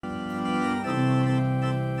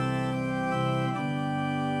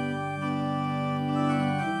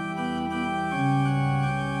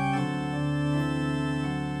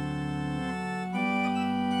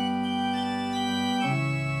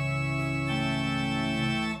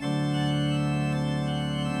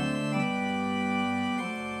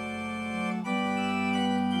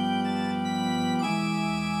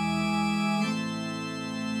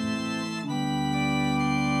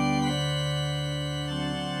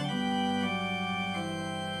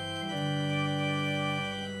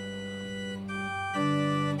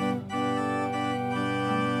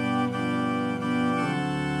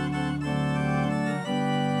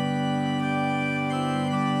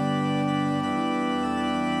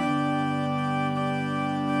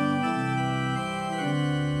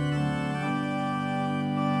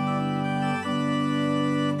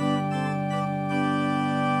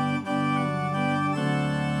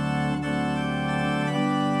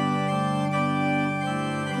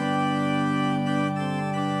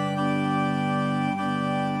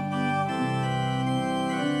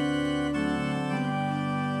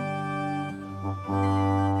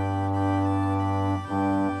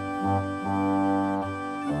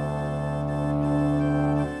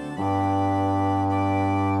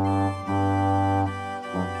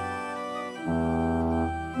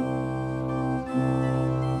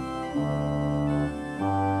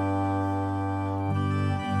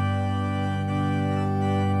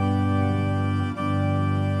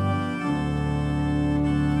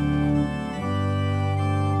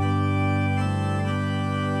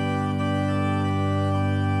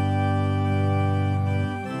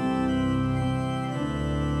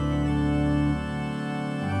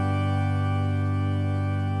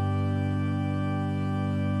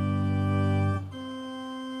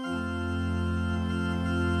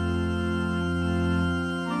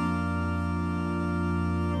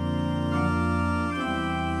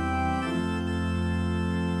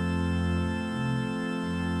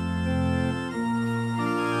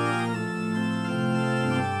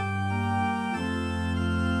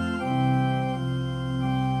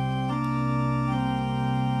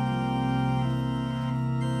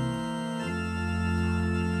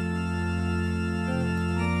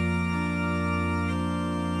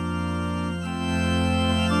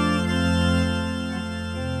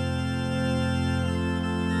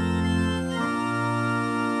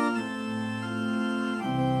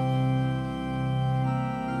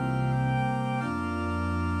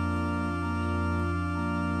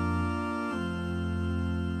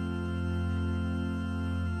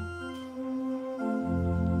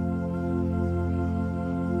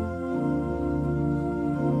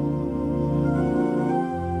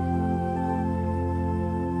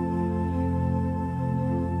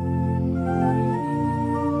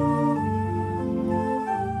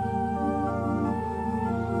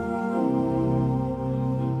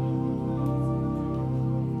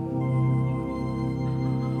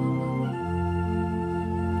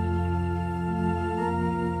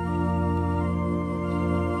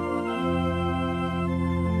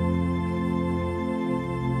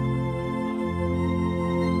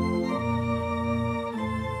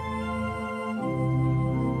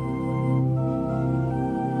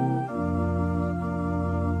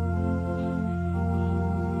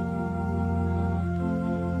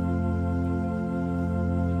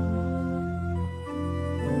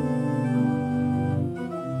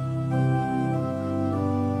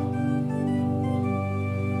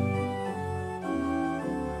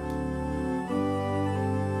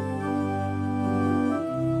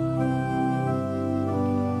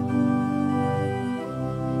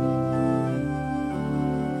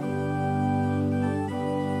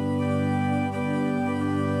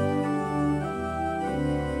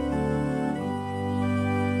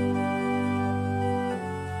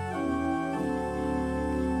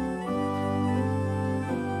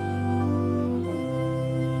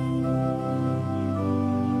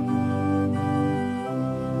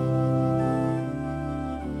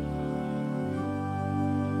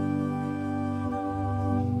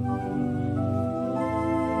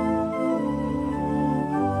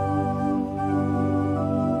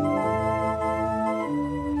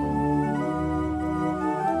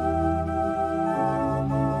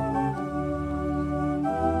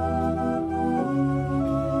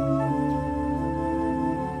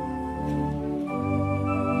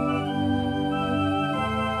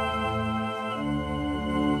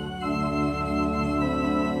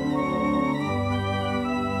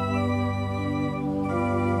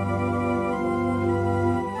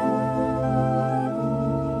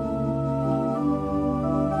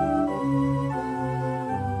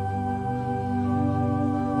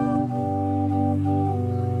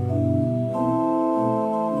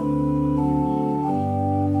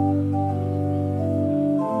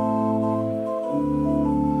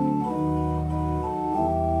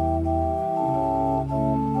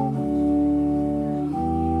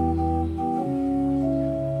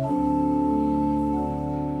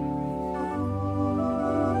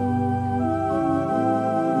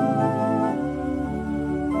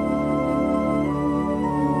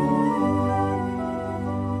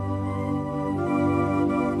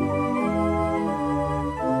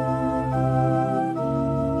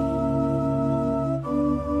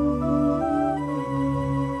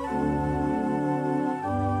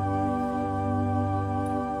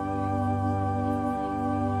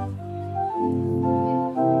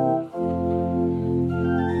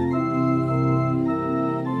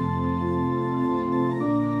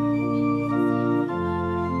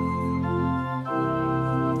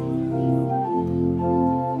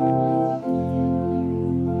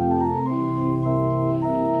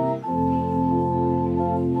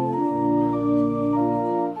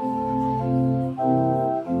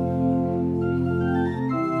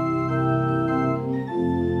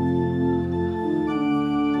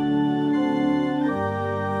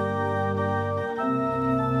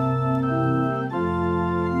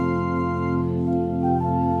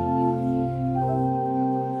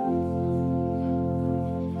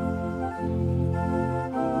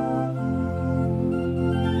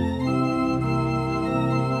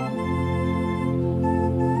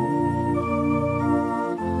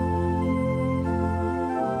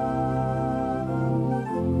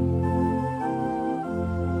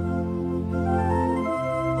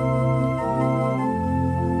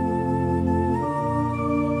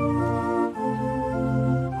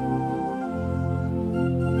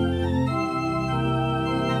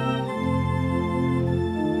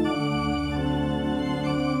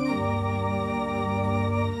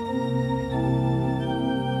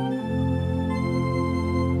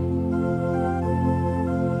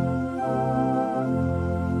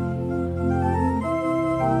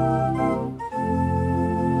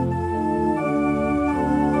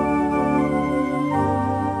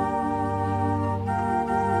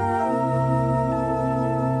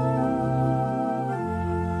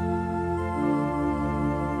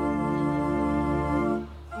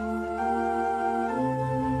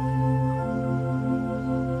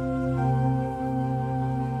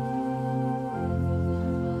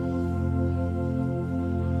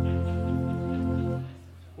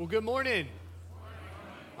Good morning.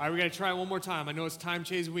 All right, we're going to try it one more time. I know it's time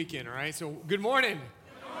change weekend, all right? So, good morning.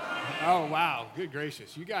 Oh, wow. Good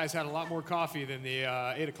gracious. You guys had a lot more coffee than the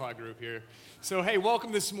 8 o'clock group here. So, hey,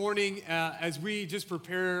 welcome this morning. As we just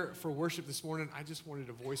prepare for worship this morning, I just wanted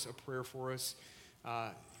to voice a prayer for us.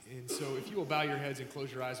 And so, if you will bow your heads and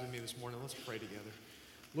close your eyes with me this morning, let's pray together.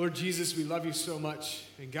 Lord Jesus, we love you so much.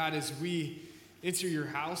 And God, as we enter your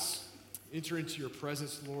house, enter into your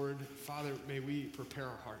presence, Lord, Father, may we prepare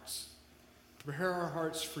our hearts. Prepare our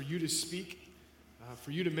hearts for you to speak,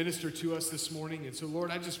 for you to minister to us this morning. And so, Lord,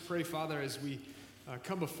 I just pray, Father, as we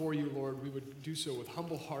come before you, Lord, we would do so with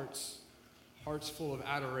humble hearts, hearts full of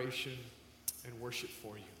adoration and worship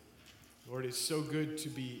for you. Lord, it's so good to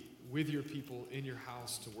be with your people in your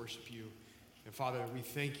house to worship you. And Father, we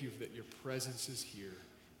thank you that your presence is here,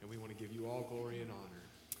 and we want to give you all glory and honor.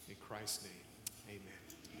 In Christ's name, amen.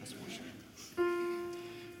 Let's worship.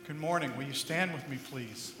 Good morning. Will you stand with me,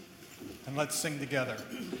 please? And let's sing together.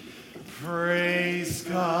 Praise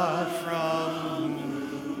God from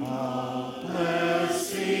whom all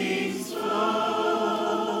blessings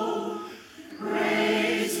flow.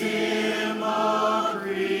 Praise him, all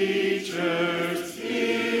creatures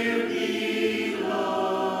here below.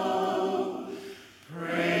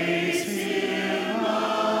 Praise him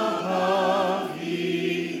above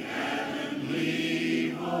the heavenly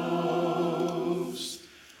hosts.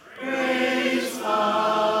 Praise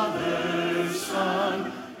Father,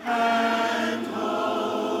 Son, and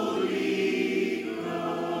Holy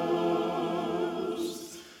Ghost.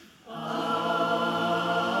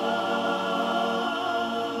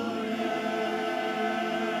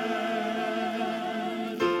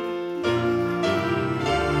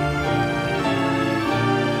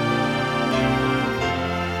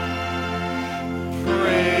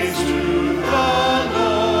 Praise to the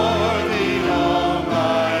Lord, the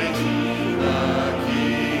Almighty, the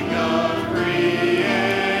King of creation.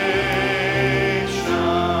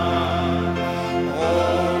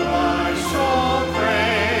 Oh, my soul,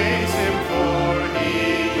 praise him, for he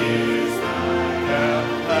is thy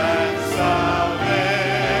help and salvation.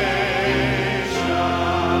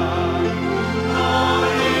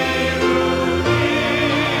 Hallelujah,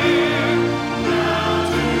 now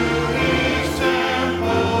to his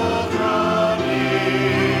temple draw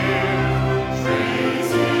near.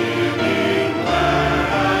 Praise him in glad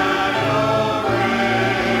adoration.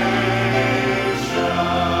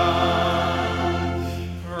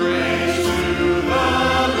 Praise to the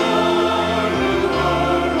Lord who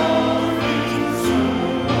o'er all things so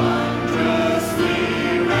wondrously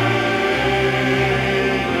reigneth.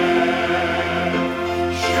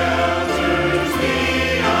 Shelters me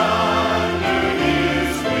under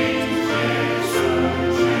his wings, yea, so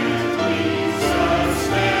gently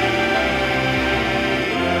sustaineth.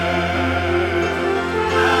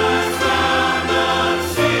 Hast thou not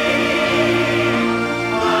seen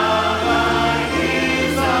how thy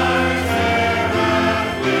desires there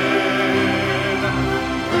have been,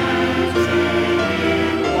 granted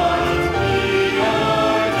in what he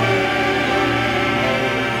ordained?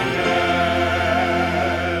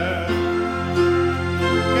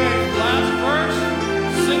 Okay, last verse.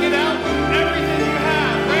 Sing it out with everything you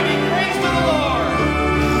have. Ready? Praise to the Lord.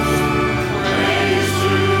 Praise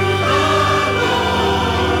to the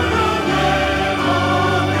Lord, and let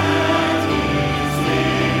all that is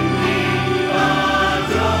in me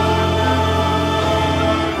adore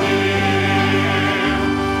him.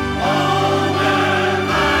 All that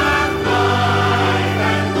hath life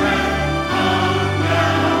and breath, come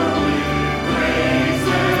now with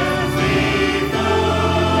praises before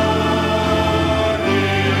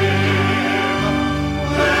him.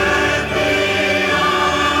 Let the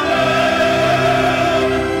amen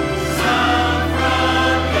sound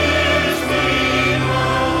from his people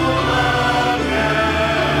again.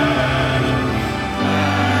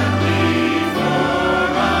 And before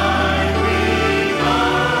I will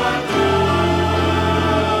adore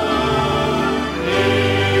him.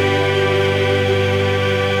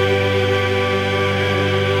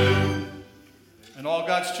 And all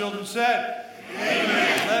God's children said,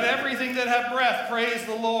 Amen. Let everything that have breath praise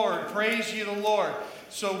the Lord. Praise ye the Lord.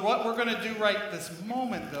 So what we're going to do right this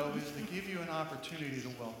moment, though, is to give you an opportunity to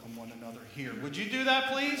welcome one another here. Would you do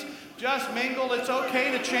that, please? Just mingle. It's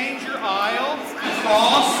okay to change your aisle.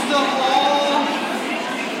 Cross the hall.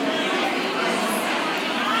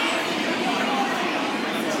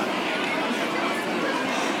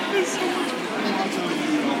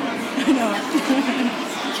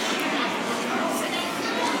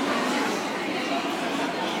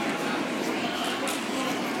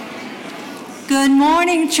 Good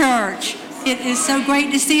morning, church. It is so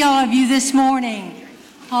great to see all of you this morning.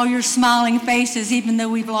 all your smiling faces. Even though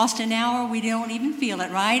we've lost an hour, we don't even feel it,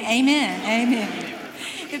 right? Amen. Amen.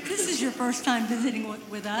 If this is your first time visiting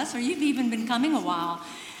with us, or you've even been coming a while,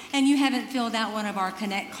 and you haven't filled out one of our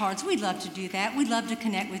Connect cards, we'd love to do that. We'd love to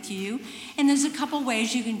connect with you. And there's a couple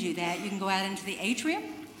ways you can do that. You can go out into the atrium,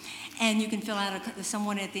 and you can fill out,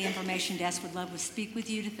 someone at the information desk would love to speak with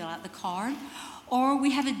you to fill out the card. Or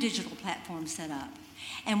we have a digital platform set up.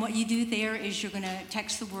 And what you do there is you're going to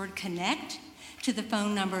text the word CONNECT to the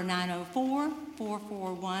phone number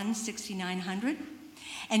 904-441-6900.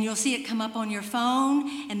 And you'll see it come up on your phone,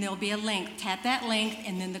 and there'll be a link. Tap that link,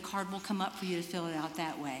 and then the card will come up for you to fill it out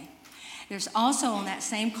that way. There's also on that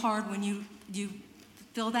same card, when you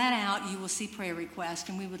fill that out, you will see prayer requests,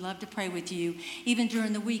 and we would love to pray with you. Even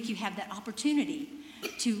during the week, you have that opportunity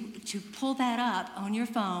to pull that up on your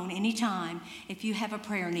phone anytime if you have a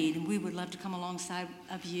prayer need, and we would love to come alongside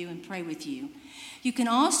of you and pray with you. You can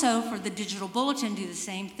also, for the digital bulletin, do the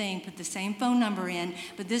same thing, put the same phone number in,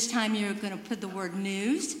 but this time you're going to put the word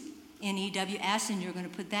news, NEWS, and you're going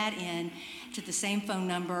to put that in to the same phone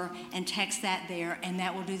number and text that there, and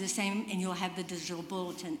that will do the same, and you'll have the digital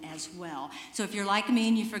bulletin as well. So if you're like me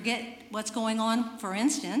and you forget what's going on, for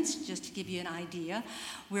instance, just to give you an idea,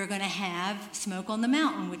 we're going to have Smoke on the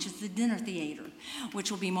Mountain, which is the dinner theater,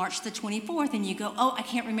 which will be March the 24th, and you go, oh, I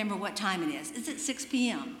can't remember what time it is. It's at 6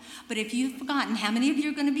 p.m. But if you've forgotten how many of you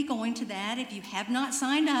are going to be going to that, if you have not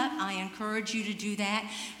signed up, I encourage you to do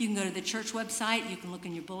that. You can go to the church website, you can look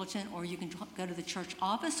in your bulletin, or you can go to the church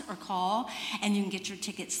office or call, and you can get your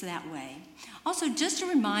tickets that way. Also, just a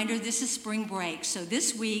reminder, this is spring break, so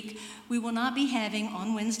this week we will not be having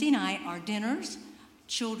on Wednesday night our dinners,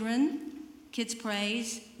 children, kids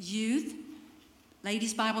praise, youth,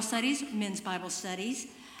 ladies Bible studies, men's Bible studies,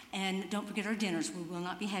 and don't forget our dinners. We will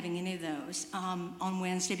not be having any of those on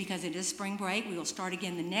Wednesday because it is spring break. We will start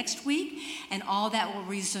again the next week, and all that will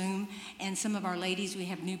resume. And some of our ladies, we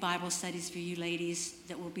have new Bible studies for you ladies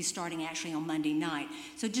that will be starting actually on Monday night.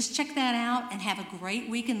 So just check that out and have a great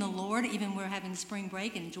week in the Lord, even we're having spring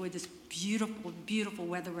break, and enjoy this beautiful, beautiful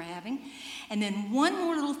weather we're having. And then one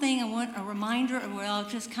more little thing, I want a reminder, well,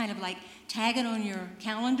 just kind of like tag it on your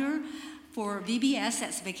calendar for VBS,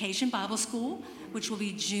 that's Vacation Bible School, which will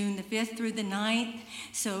be June the 5th through the 9th.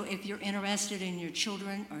 So if you're interested in your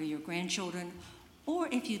children or your grandchildren, or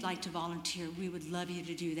if you'd like to volunteer, we would love you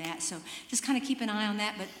to do that. So just kind of keep an eye on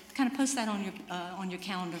that, but kind of post that on your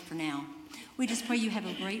calendar for now. We just pray you have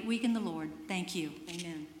a great week in the Lord. Thank you.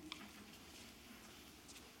 Amen.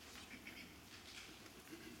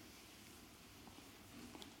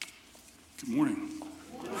 Good morning.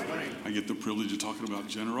 Good morning. I get the privilege of talking about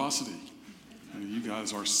generosity. You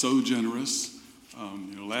guys are so generous.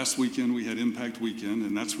 Last weekend we had Impact Weekend,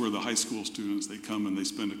 and that's where the high school students, they come and they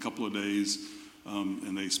spend a couple of days,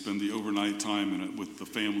 and they spend the overnight time with the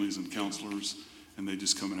families and counselors, and they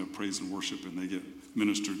just come and have praise and worship, and they get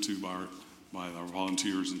ministered to by our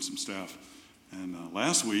volunteers and some staff. And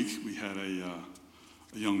last week we had a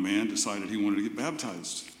young man decided he wanted to get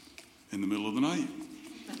baptized in the middle of the night.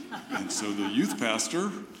 And so the youth pastor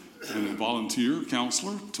and a volunteer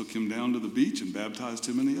counselor took him down to the beach and baptized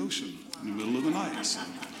him in the ocean in the middle of the night. So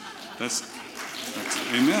that's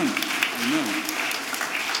amen. Amen.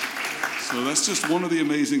 So that's just one of the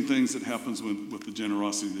amazing things that happens with the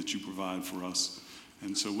generosity that you provide for us.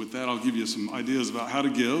 And so with that, I'll give you some ideas about how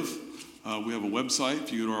to give. We have a website.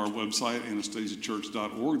 If you go to our website,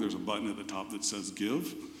 anastasiachurch.org, there's a button at the top that says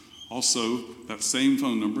Give. Also, that same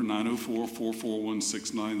phone number,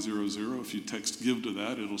 904-441-6900. If you text GIVE to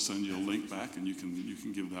that, it'll send you a link back, and you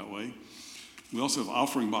can give that way. We also have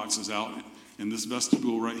offering boxes out in this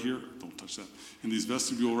vestibule right here. Don't touch that. In these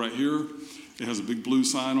vestibule right here, it has a big blue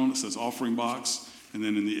sign on it that says offering box. And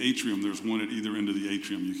then in the atrium, there's one at either end of the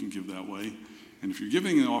atrium. You can give that way. And if you're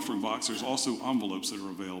giving an offering box, there's also envelopes that are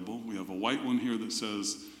available. We have a white one here that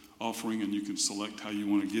says offering, and you can select how you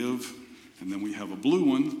want to give. And then we have a blue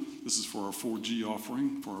one. This is for our 4G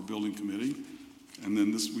offering for our building committee. And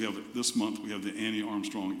then this month we have the Annie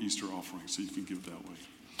Armstrong Easter offering, so you can give that way.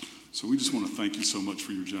 So we just want to thank you so much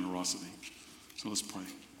for your generosity. So let's pray.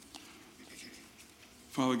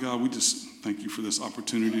 Father God, we just thank you for this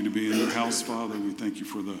opportunity to be in your house, Father. We thank you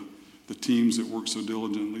for the teams that work so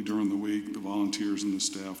diligently during the week, the volunteers and the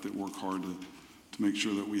staff that work hard to make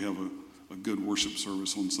sure that we have a good worship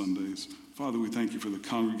service on Sundays. Father, we thank you for the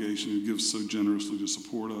congregation who gives so generously to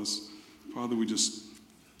support us. Father, we just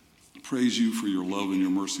praise you for your love and your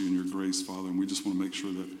mercy and your grace, Father, and we just want to make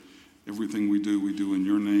sure that everything we do in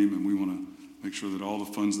your name, and we want to make sure that all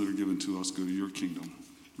the funds that are given to us go to your kingdom.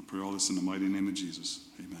 We pray all this in the mighty name of Jesus.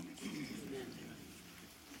 Amen.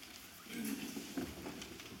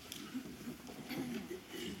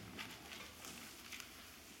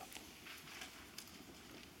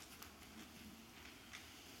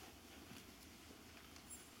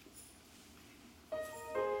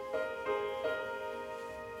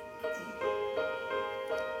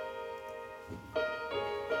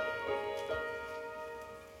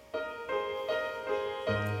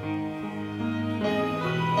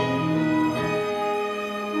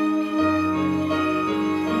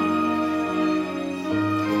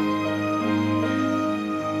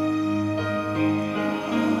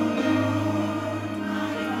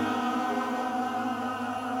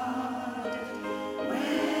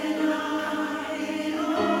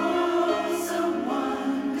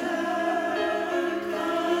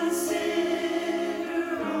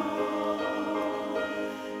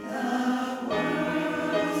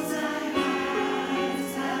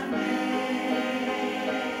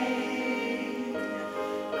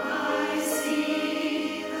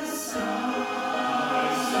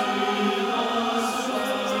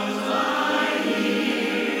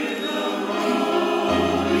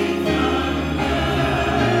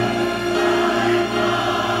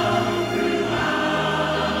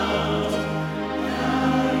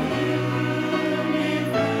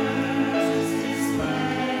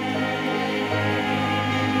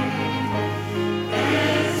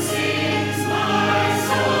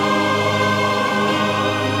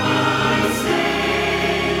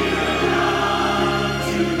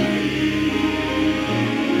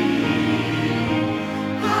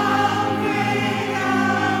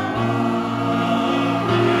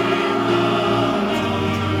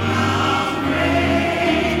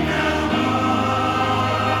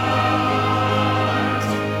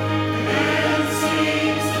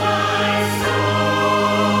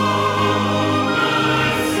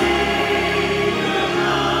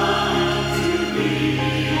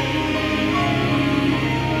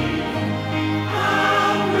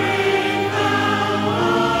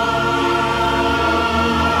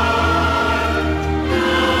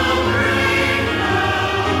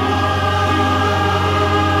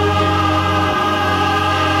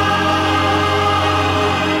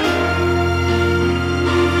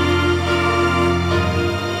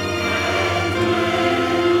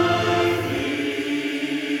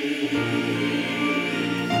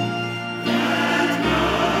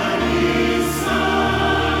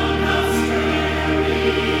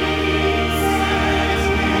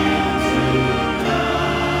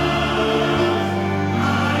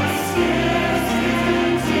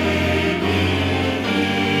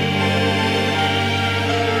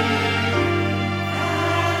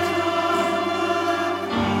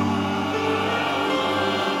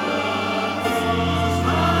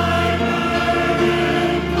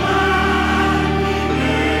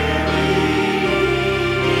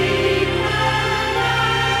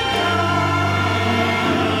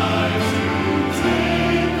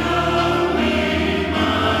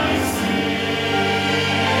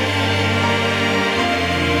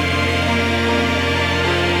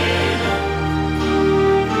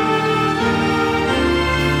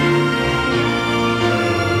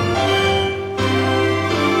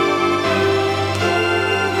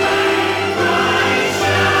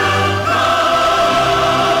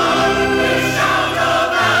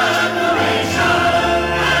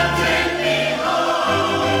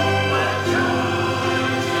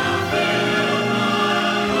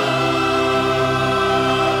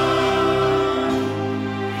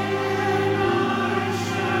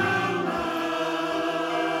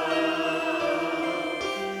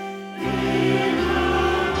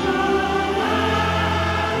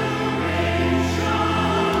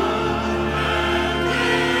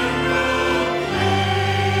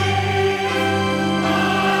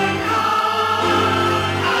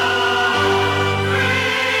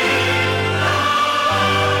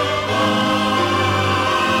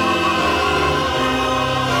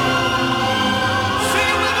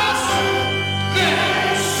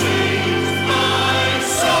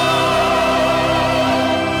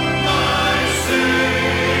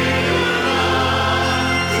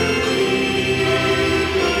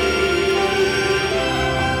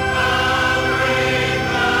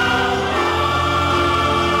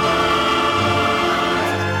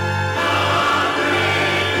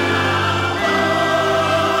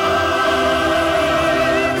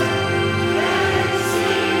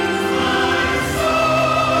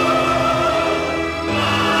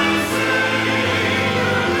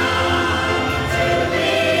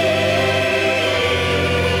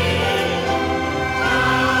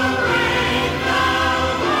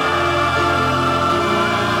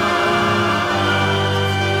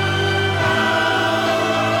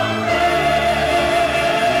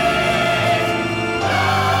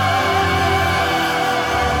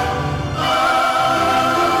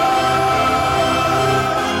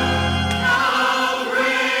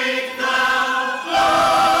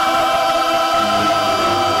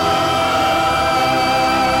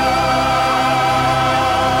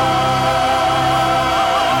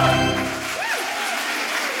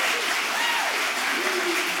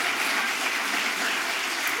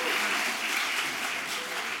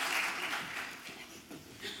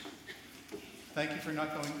 you for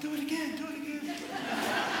not going, do it again, do it again.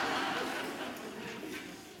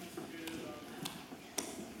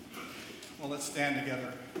 Well, let's stand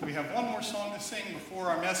together. We have one more song to sing before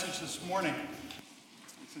our message this morning.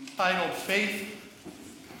 It's entitled, Faith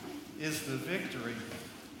is the Victory.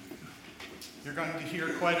 You're going to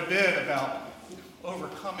hear quite a bit about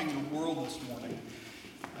overcoming the world this morning.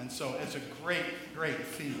 And so it's a great, great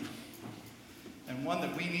theme. And one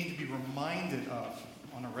that we need to be reminded of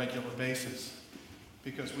on a regular basis.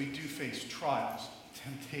 Because we do face trials,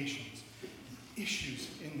 temptations, and issues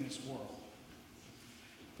in this world.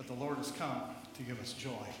 But the Lord has come to give us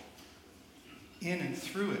joy in and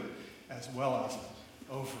through it, as well as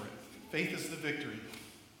over it. Faith is the victory.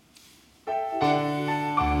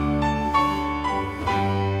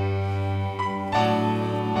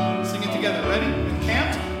 Sing it together. Ready?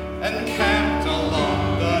 Encamped? Encamped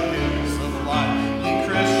along the hills of life, ye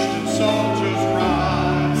Christian soldiers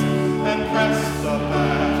rise, and press the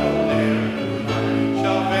battle near the night,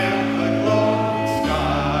 shall veil the glowing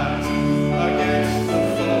skies against the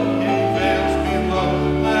foe in veils below.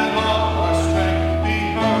 Let all our strength be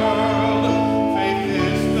hurled. Faith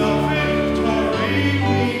is the victory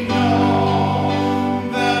we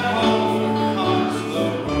know that overcomes the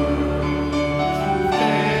world.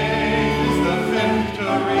 Faith is the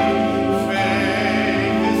victory.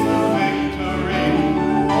 Faith is the victory.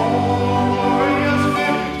 Oh, glorious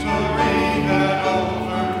victory that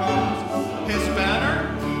overcomes. His banner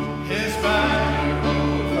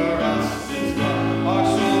over us is love. Our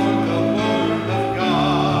sword, the word of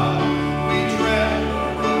God. We tread the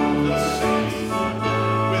road the saints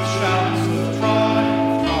with shouts of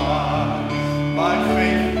triumph cry. By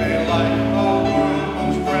faith they like a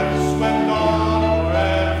whirlwind's breath swept on o'er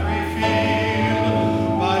every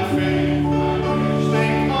field. By faith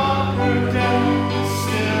they conquered death,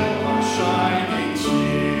 still our shining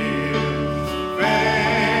shield.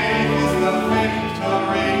 Faith is the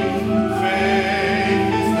victory. Faith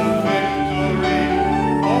is the victory.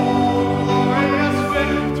 Oh, glorious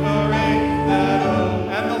victory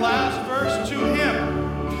and the last verse, to him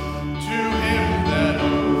that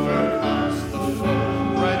overcomes the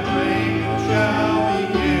foe, bright raiment shall he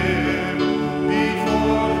give.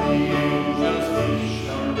 Before the angels he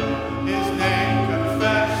shall go, his name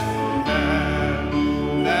confessed in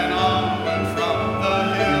heaven. Then onward from the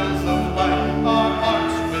hills of light, our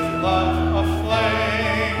hearts with love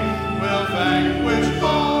aflame will vanquish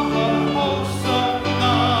all the hosts of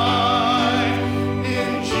night in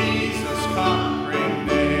Jesus' conquering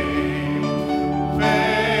name.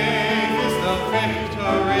 Faith is the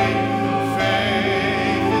victory.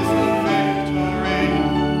 Faith is the victory.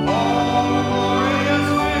 Oh, glorious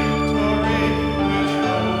victory which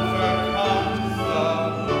overcomes the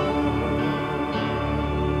world.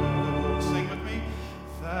 Sing with me.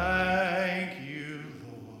 Thank you,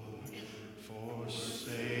 Lord, for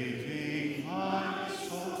saving my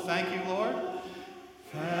soul. Thank you, Lord.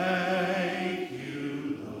 Thank you,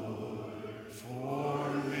 Lord, for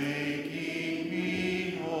making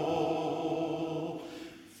me whole.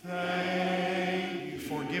 Thank you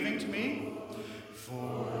for giving to me,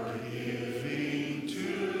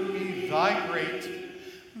 thy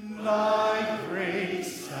great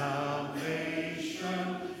salvation,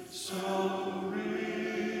 so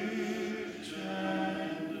rich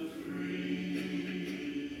and free.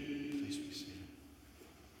 Please be seated.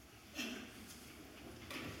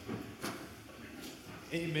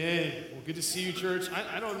 Amen. Well, good to see you, church.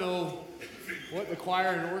 I don't know what the choir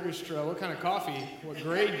and orchestra, what kind of coffee, what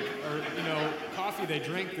grade or coffee they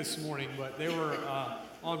drank this morning, but they were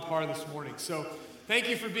on par this morning. So thank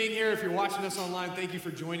you for being here. If you're watching us online, thank you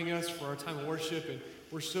for joining us for our time of worship, and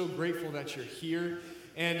we're so grateful that you're here.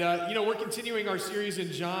 And we're continuing our series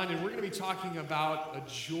in John, and we're going to be talking about a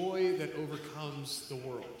joy that overcomes the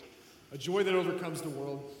world. A joy that overcomes the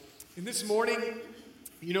world. And this morning,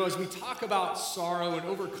 as we talk about sorrow and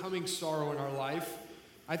overcoming sorrow in our life,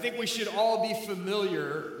 I think we should all be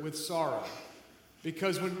familiar with sorrow.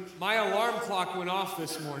 Because when my alarm clock went off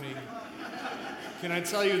this morning, can I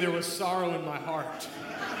tell you there was sorrow in my heart?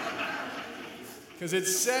 Because it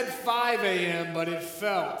said 5 a.m., but it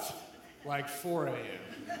felt like 4 a.m.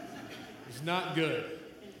 It was not good.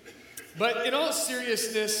 But in all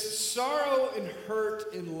seriousness, sorrow and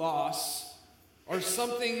hurt and loss are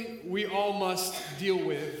something we all must deal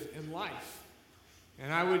with in life.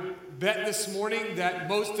 And I would bet this morning that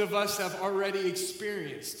most of us have already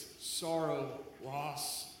experienced sorrow,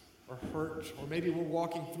 loss, or hurt, or maybe we're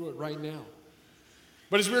walking through it right now.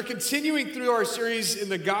 But as we're continuing through our series in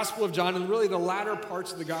the Gospel of John, and really the latter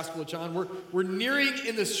parts of the Gospel of John, we're nearing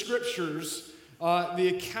in the Scriptures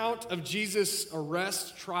the account of Jesus'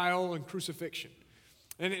 arrest, trial, and crucifixion.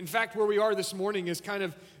 And in fact, where we are this morning is kind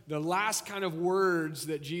of the last kind of words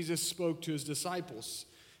that Jesus spoke to his disciples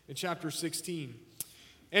in chapter 16.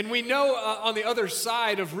 And we know on the other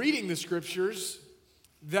side of reading the scriptures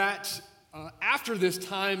that after this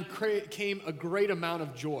time came a great amount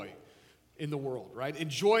of joy in the world, right? And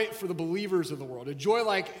joy for the believers of the world. A joy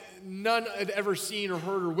like none had ever seen or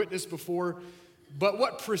heard or witnessed before. But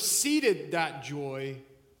what preceded that joy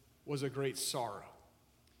was a great sorrow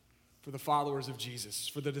for the followers of Jesus,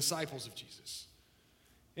 for the disciples of Jesus.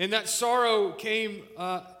 And that sorrow came,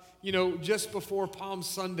 just before Palm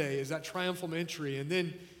Sunday as that triumphal entry, and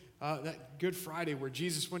then that Good Friday where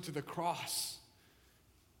Jesus went to the cross.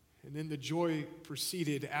 And then the joy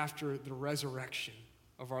proceeded after the resurrection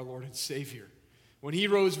of our Lord and Savior, when he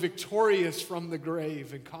rose victorious from the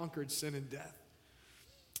grave and conquered sin and death.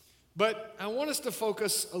 But I want us to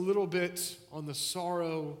focus a little bit on the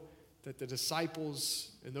sorrow that the disciples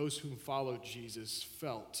and those who followed Jesus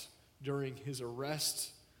felt during his arrest,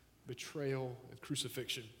 betrayal, and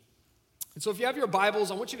crucifixion. And so if you have your Bibles,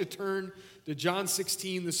 I want you to turn to John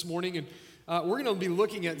 16 this morning, and we're going to be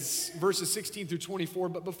looking at verses 16 through 24.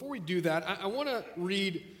 But before we do that, I want to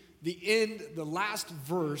read the last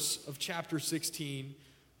verse of chapter 16,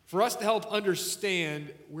 for us to help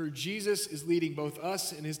understand where Jesus is leading both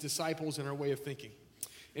us and his disciples in our way of thinking.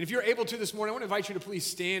 And if you're able to this morning, I want to invite you to please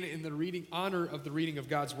stand in the honor of the reading of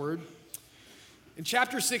God's word. In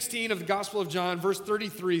chapter 16 of the Gospel of John, verse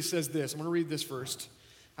 33 says this. I'm going to read this first.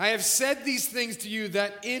 I have said these things to you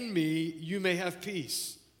that in me you may have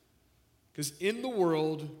peace. Because in the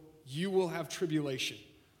world you will have tribulation.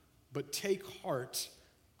 But take heart,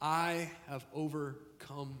 I have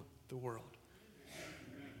overcome the world.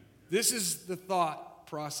 This is the thought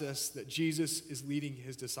process that Jesus is leading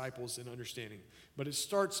his disciples in understanding. But it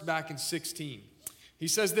starts back in 16. He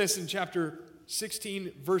says this in chapter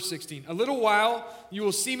 16, verse 16. A little while you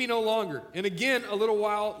will see me no longer, and again a little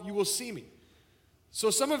while you will see me. So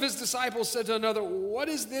some of his disciples said to another, what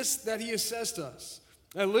is this that he says to us?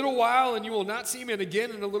 A little while and you will not see me, and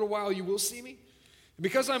again in a little while you will see me?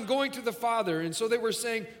 Because I'm going to the Father. And so they were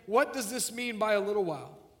saying, what does this mean by a little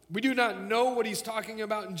while? We do not know what he's talking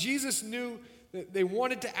about. And Jesus knew that they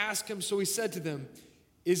wanted to ask him, so he said to them,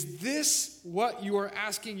 is this what you are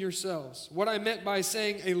asking yourselves? What I meant by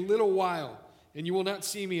saying a little while, and you will not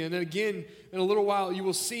see me, and again in a little while you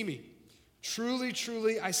will see me. Truly,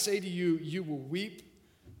 truly, I say to you, you will weep,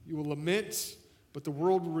 you will lament, but the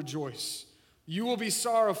world will rejoice. You will be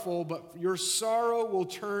sorrowful, but your sorrow will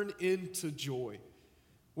turn into joy.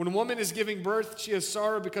 When a woman is giving birth, she has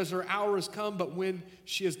sorrow because her hour has come, but when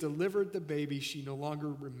she has delivered the baby, she no longer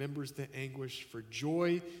remembers the anguish for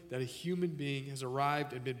joy that a human being has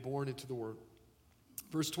arrived and been born into the world.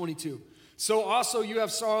 Verse 22, so also you have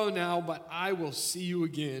sorrow now, but I will see you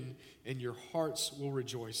again, and your hearts will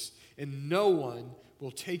rejoice, and no one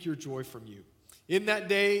will take your joy from you. In that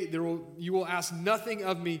day, you will ask nothing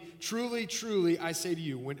of me. Truly, truly, I say to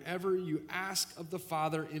you, whenever you ask of the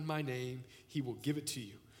Father in my name, he will give it to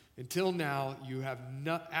you. Until now, you have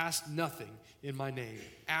asked nothing in my name.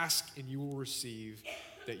 Ask and you will receive,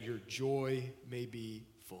 that your joy may be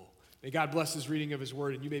full. May God bless his reading of his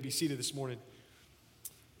word, and you may be seated this morning.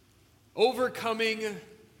 Overcoming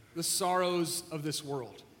the sorrows of this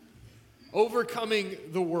world. Overcoming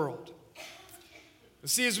the world.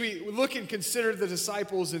 See, as we look and consider the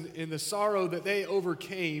disciples and the sorrow that they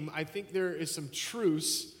overcame, I think there is some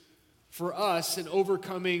truths for us in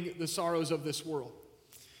overcoming the sorrows of this world.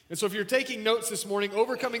 And so if you're taking notes this morning,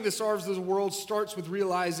 overcoming the sorrows of the world starts with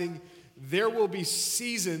realizing there will be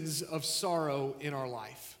seasons of sorrow in our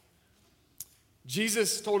life.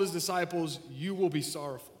 Jesus told his disciples, you will be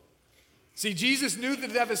sorrowful. See, Jesus knew the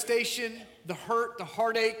devastation, the hurt, the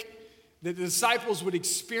heartache that the disciples would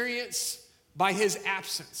experience by his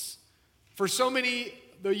absence. For so many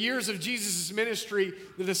the years of Jesus' ministry,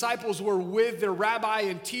 the disciples were with their rabbi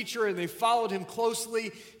and teacher, and they followed him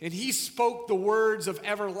closely, and he spoke the words of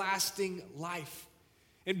everlasting life.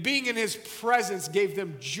 And being in his presence gave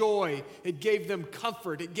them joy, it gave them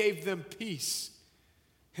comfort, it gave them peace.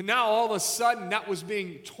 And now all of a sudden that was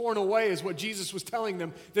being torn away, is what Jesus was telling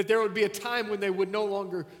them, that there would be a time when they would no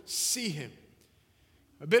longer see him.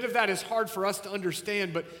 A bit of that is hard for us to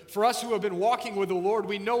understand, but for us who have been walking with the Lord,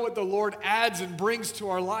 we know what the Lord adds and brings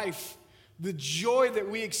to our life. The joy that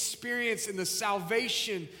we experience in the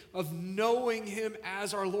salvation of knowing him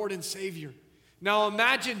as our Lord and Savior. Now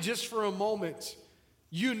imagine just for a moment,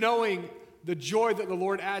 you knowing the joy that the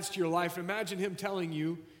Lord adds to your life. Imagine him telling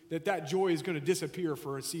you that that joy is going to disappear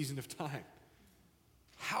for a season of time.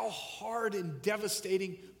 How hard and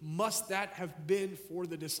devastating must that have been for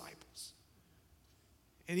the disciples?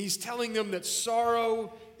 And he's telling them that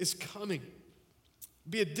sorrow is coming.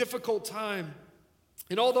 It'll be a difficult time.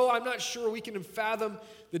 And although I'm not sure we can fathom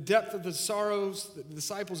the depth of the sorrows that the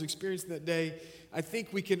disciples experienced that day, I think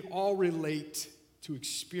we can all relate to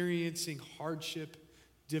experiencing hardship,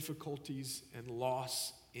 difficulties, and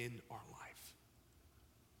loss in our life.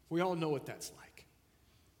 We all know what that's like.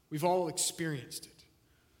 We've all experienced it.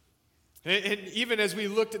 And even as we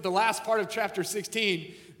looked at the last part of chapter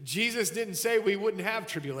 16, Jesus didn't say we wouldn't have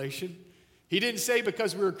tribulation. He didn't say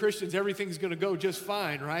because we're Christians everything's going to go just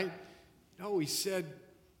fine, right? No, he said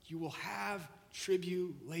you will have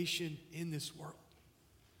tribulation in this world.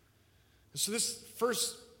 And so this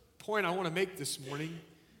first point I want to make this morning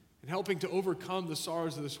in helping to overcome the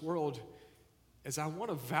sorrows of this world is I want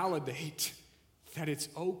to validate that it's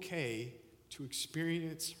okay to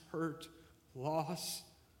experience hurt, loss,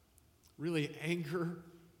 really anger,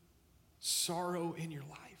 sorrow in your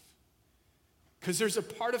life. Because there's a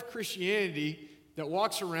part of Christianity that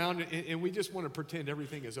walks around and we just want to pretend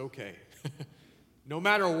everything is okay. No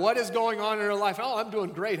matter what is going on in our life, oh, I'm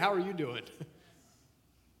doing great. How are you doing?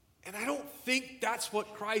 And I don't think that's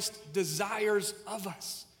what Christ desires of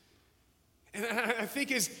us. And I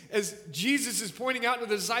think as Jesus is pointing out to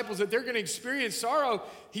the disciples that they're going to experience sorrow,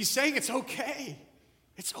 he's saying it's okay.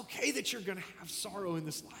 It's okay that you're going to have sorrow in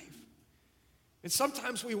this life. And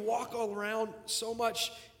sometimes we walk all around so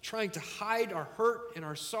much trying to hide our hurt and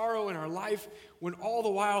our sorrow in our life when all the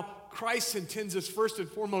while Christ intends us first and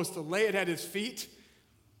foremost to lay it at his feet,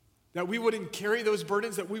 that we wouldn't carry those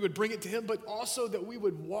burdens, that we would bring it to him, but also that we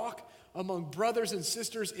would walk among brothers and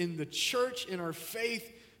sisters in the church, in our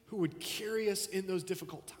faith, who would carry us in those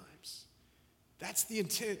difficult times. That's the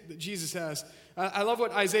intent that Jesus has. I love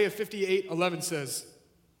what Isaiah 58:11 says.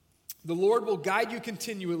 The Lord will guide you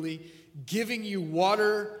continually, giving you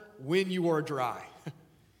water when you are dry.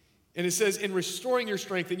 And it says, in restoring your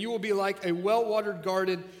strength, and you will be like a well-watered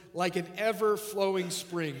garden, like an ever-flowing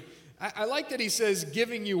spring. I like that he says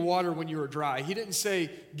giving you water when you are dry. He didn't say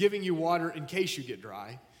giving you water in case you get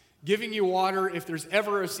dry. Giving you water if there's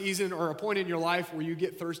ever a season or a point in your life where you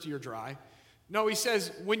get thirsty or dry. No, he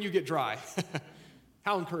says when you get dry.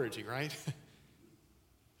 How encouraging, right?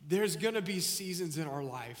 There's going to be seasons in our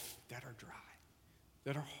life that are dry,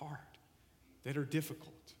 that are hard, that are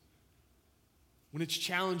difficult, when it's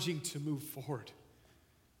challenging to move forward.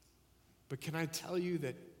 But can I tell you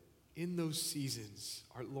that in those seasons,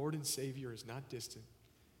 our Lord and Savior is not distant.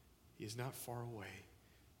 He is not far away,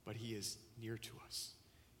 but he is near to us.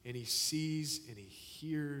 And he sees and he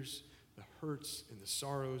hears the hurts and the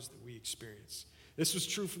sorrows that we experience. This was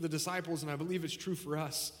true for the disciples, and I believe it's true for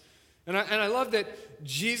us. And I love that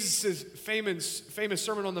Jesus' famous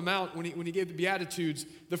Sermon on the Mount, when he gave the Beatitudes,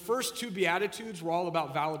 the first two Beatitudes were all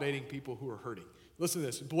about validating people who are hurting. Listen to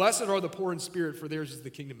this. Blessed are the poor in spirit, for theirs is the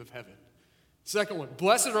kingdom of heaven. Second one,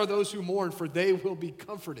 blessed are those who mourn, for they will be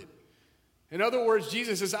comforted. In other words,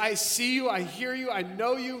 Jesus says, I see you, I hear you, I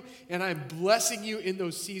know you, and I'm blessing you in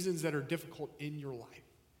those seasons that are difficult in your life.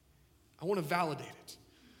 I want to validate it.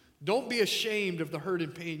 Don't be ashamed of the hurt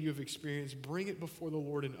and pain you have experienced. Bring it before the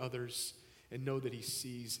Lord and others and know that he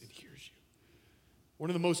sees and hears you.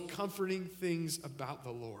 One of the most comforting things about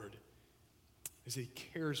the Lord is that he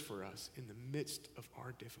cares for us in the midst of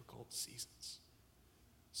our difficult seasons.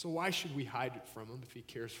 So why should we hide it from him if he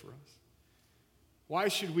cares for us? Why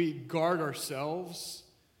should we guard ourselves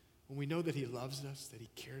when we know that he loves us, that he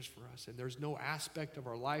cares for us, and there's no aspect of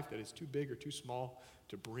our life that is too big or too small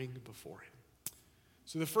to bring before him?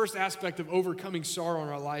 So the first aspect of overcoming sorrow in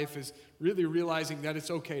our life is really realizing that it's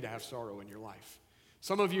okay to have sorrow in your life.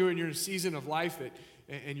 Some of you in your season of life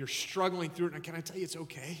and you're struggling through it, and can I tell you it's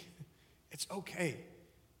okay? It's okay.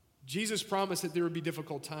 Jesus promised that there would be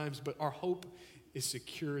difficult times, but our hope is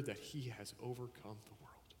secure that he has overcome the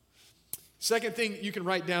world. Second thing you can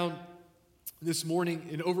write down this morning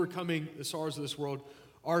in overcoming the sorrows of this world,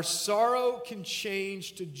 our sorrow can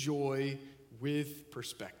change to joy with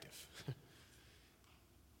perspective.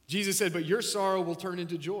 Jesus said, but your sorrow will turn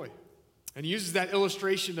into joy. And he uses that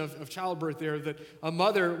illustration of childbirth there, that a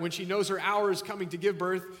mother, when she knows her hour is coming to give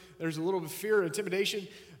birth, there's a little bit of fear and intimidation,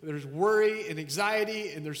 there's worry and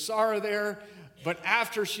anxiety, and there's sorrow there. But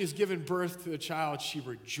after she has given birth to the child, she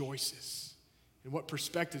rejoices in what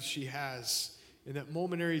perspective she has in that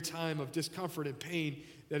momentary time of discomfort and pain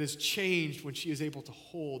that is changed when she is able to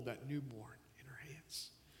hold that newborn in her hands.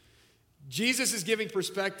 Jesus is giving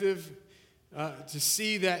perspective to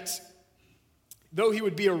see that though he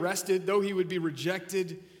would be arrested, though he would be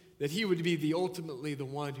rejected, that he would be ultimately the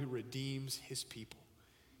one who redeems his people.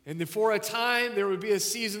 And for a time, there would be a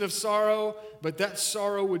season of sorrow, but that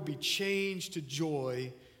sorrow would be changed to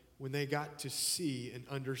joy when they got to see and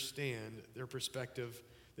understand their perspective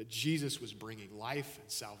that Jesus was bringing life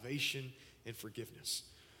and salvation and forgiveness.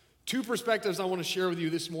 Two perspectives I want to share with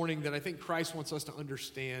you this morning that I think Christ wants us to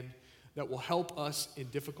understand that will help us in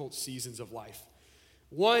difficult seasons of life.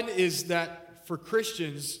 One is that for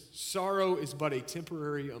Christians, sorrow is but a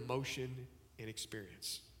temporary emotion and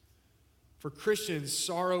experience. For Christians,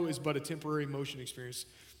 sorrow is but a temporary emotion and experience.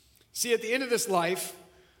 See, at the end of this life,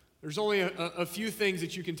 there's only a few things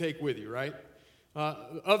that you can take with you, right?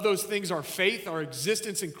 Of those things are faith, our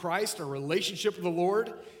existence in Christ, our relationship with the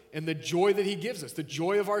Lord, and the joy that he gives us, the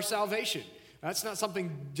joy of our salvation. That's not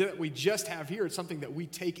something that we just have here. It's something that we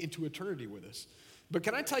take into eternity with us. But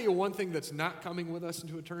can I tell you one thing that's not coming with us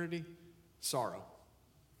into eternity? Sorrow,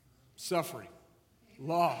 suffering,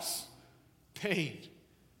 loss, pain.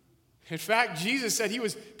 In fact, Jesus said he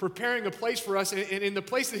was preparing a place for us, and in the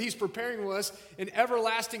place that he's preparing for us, an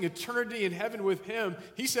everlasting eternity in heaven with him,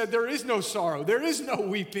 he said there is no sorrow, there is no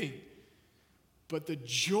weeping. But the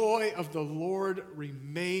joy of the Lord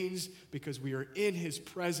remains because we are in his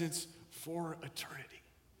presence for eternity.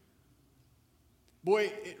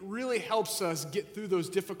 Boy, it really helps us get through those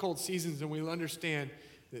difficult seasons, and we'll understand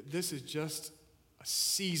that this is just a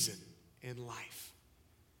season in life.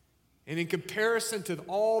 And in comparison to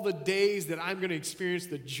all the days that I'm going to experience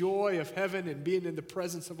the joy of heaven and being in the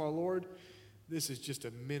presence of our Lord, this is just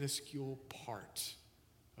a minuscule part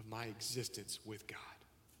of my existence with God.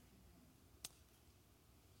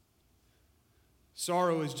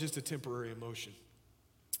 Sorrow is just a temporary emotion.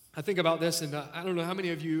 I think about this, and I don't know how many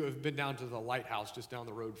of you have been down to the lighthouse just down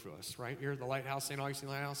the road for us, right here, the lighthouse, St. Augustine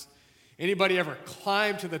Lighthouse. Anybody ever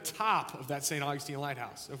climbed to the top of that St. Augustine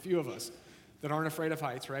Lighthouse? A few of us that aren't afraid of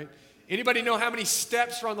heights, right? Anybody know how many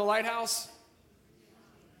steps are on the lighthouse?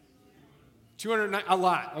 209, a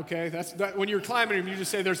lot, okay? That, when you're climbing them, you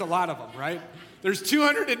just say there's a lot of them, right? There's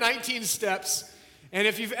 219 steps. And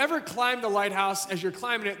if you've ever climbed the lighthouse, as you're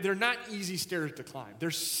climbing it, they're not easy stairs to climb.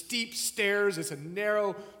 They're steep stairs. It's a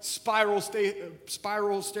narrow spiral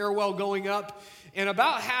stairwell going up. And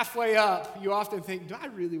about halfway up, you often think, do I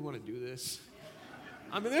really want to do this?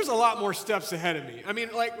 I mean, there's a lot more steps ahead of me. I mean,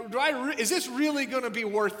 like, is this really going to be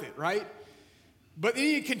worth it, right? But then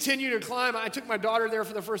you continue to climb. I took my daughter there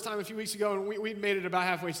for the first time a few weeks ago, and we made it about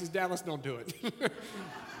halfway. She says, Dad, let's don't do it.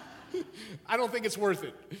 I don't think it's worth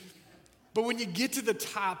it. But when you get to the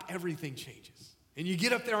top, everything changes. And you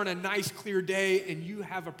get up there on a nice, clear day, and you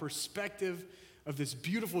have a perspective of this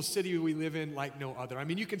beautiful city we live in like no other. I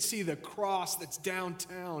mean, you can see the cross that's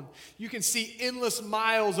downtown. You can see endless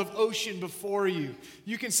miles of ocean before you.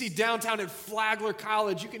 You can see downtown at Flagler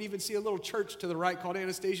College. You can even see a little church to the right called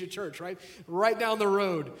Anastasia Church, right? Right down the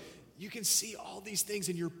road. You can see all these things,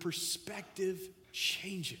 and your perspective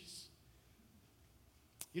changes.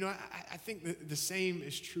 You know, I think the same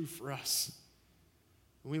is true for us.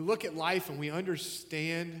 When we look at life and we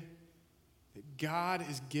understand that God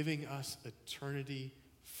is giving us eternity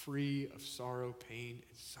free of sorrow, pain,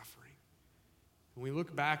 and suffering. When we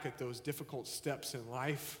look back at those difficult steps in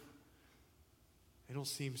life, they don't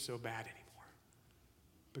seem so bad anymore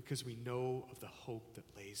because we know of the hope that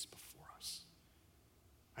lays before us.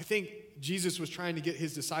 I think Jesus was trying to get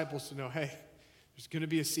his disciples to know, hey, there's going to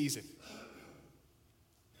be a season.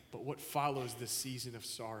 But what follows this season of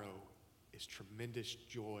sorrow is tremendous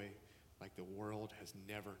joy like the world has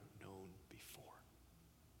never known before.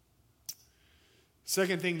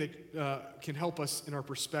 Second thing that can help us in our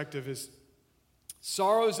perspective is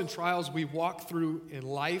sorrows and trials we walk through in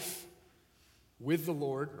life with the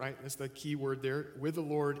Lord, right? That's the key word there. With the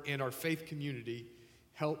Lord and our faith community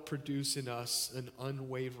help produce in us an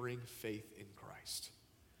unwavering faith in Christ.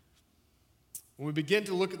 When we begin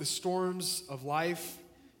to look at the storms of life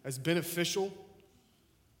as beneficial,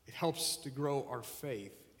 it helps to grow our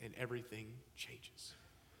faith and everything changes.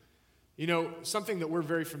 You know, something that we're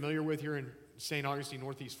very familiar with here in St. Augustine,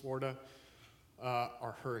 Northeast Florida,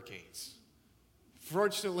 are hurricanes.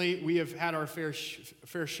 Fortunately, we have had our fair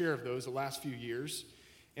share of those the last few years.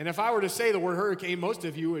 And if I were to say the word hurricane, most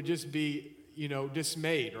of you would just be,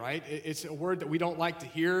 dismayed, right? It's a word that we don't like to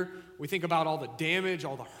hear. We think about all the damage,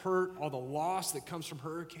 all the hurt, all the loss that comes from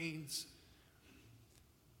hurricanes.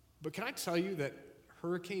 But can I tell you that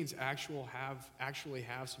hurricanes actually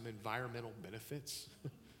have some environmental benefits?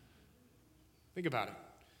 Think about it.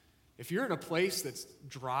 If you're in a place that's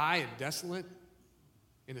dry and desolate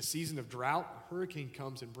in a season of drought, a hurricane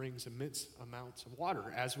comes and brings immense amounts of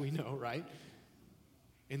water, as we know, right?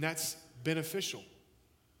 And that's beneficial.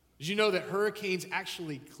 Did you know that hurricanes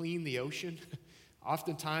actually clean the ocean?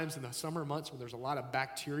 Oftentimes in the summer months when there's a lot of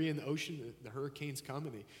bacteria in the ocean, the hurricanes come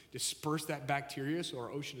and they disperse that bacteria so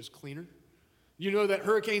our ocean is cleaner. You know that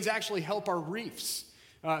hurricanes actually help our reefs.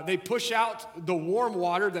 They push out the warm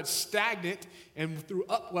water that's stagnant, and through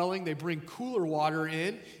upwelling, they bring cooler water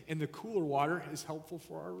in, and the cooler water is helpful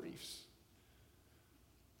for our reefs.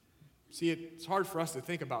 See, it's hard for us to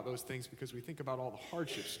think about those things because we think about all the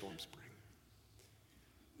hardships storms bring.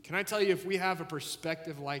 Can I tell you, if we have a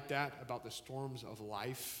perspective like that about the storms of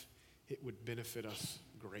life, it would benefit us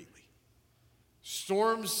greatly.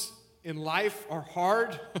 Storms in life are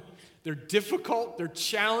hard, they're difficult, they're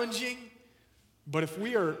challenging, but if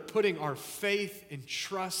we are putting our faith and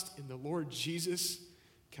trust in the Lord Jesus,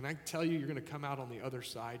 can I tell you, you're going to come out on the other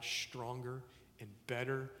side stronger and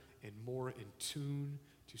better and more in tune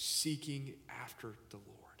to seeking after the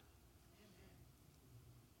Lord.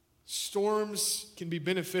 Storms can be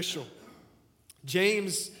beneficial.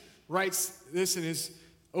 James writes this in his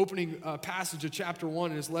opening passage of chapter 1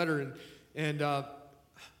 in his letter, and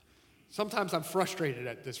sometimes I'm frustrated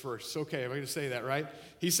at this verse. It's okay, I'm going to say that, right?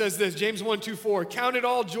 He says this, James 1:2-4, "Count it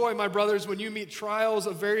all joy, my brothers, when you meet trials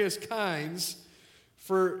of various kinds,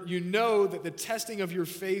 for you know that the testing of your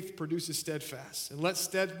faith produces steadfast. And let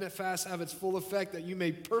steadfast have its full effect, that you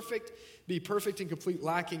may be perfect and complete,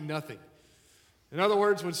 lacking nothing." In other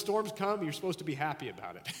words, when storms come, you're supposed to be happy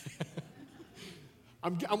about it.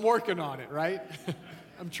 I'm working on it, right?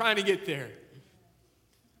 I'm trying to get there.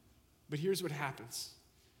 But here's what happens.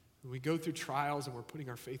 When we go through trials and we're putting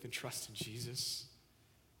our faith and trust in Jesus,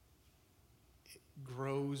 it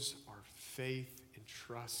grows our faith and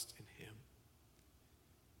trust in Him.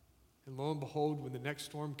 And lo and behold, when the next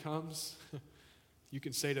storm comes, you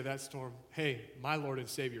can say to that storm, "Hey, my Lord and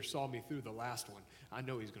Savior saw me through the last one. I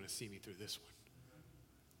know He's going to see me through this one."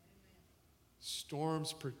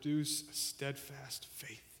 Storms produce a steadfast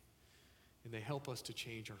faith, and they help us to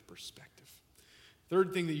change our perspective.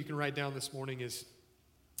 Third thing that you can write down this morning is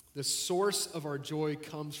the source of our joy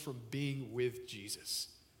comes from being with Jesus.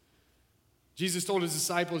 Jesus told His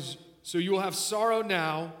disciples, "So you will have sorrow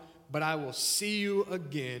now, but I will see you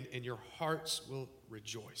again, and your hearts will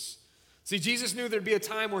rejoice." See, Jesus knew there'd be a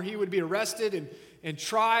time where He would be arrested and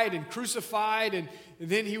tried and crucified, and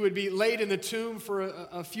then He would be laid in the tomb for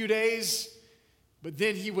a few days, but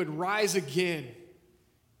then He would rise again.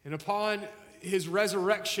 And upon His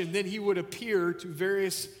resurrection, then He would appear to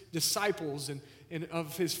various disciples and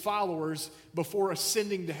of His followers before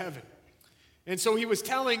ascending to heaven. And so He was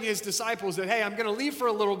telling His disciples that, "Hey, I'm going to leave for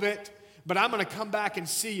a little bit, but I'm going to come back and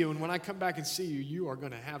see you. And when I come back and see you, you are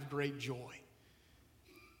going to have great joy."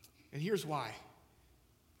 And here's why.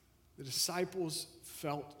 The disciples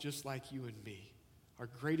felt just like you and me, our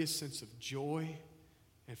greatest sense of joy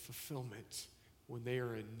and fulfillment when they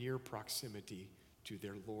are in near proximity to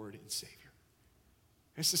their Lord and Savior.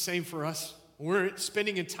 It's the same for us. When we're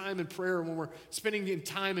spending in time in prayer, when we're spending in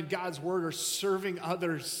time in God's Word or serving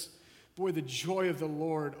others, boy, the joy of the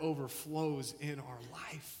Lord overflows in our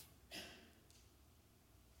life.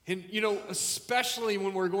 And, especially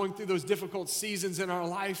when we're going through those difficult seasons in our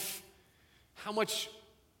life, how much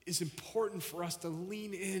is important for us to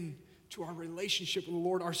lean in to our relationship with the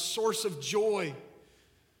Lord, our source of joy.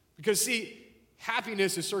 Because, see,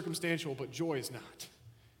 happiness is circumstantial, but joy is not.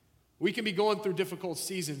 We can be going through difficult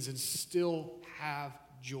seasons and still have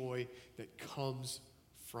joy that comes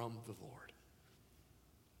from the Lord.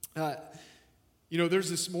 There's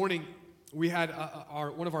this morning, we had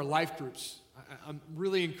one of our life groups. I'm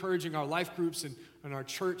really encouraging our life groups and our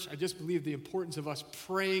church. I just believe the importance of us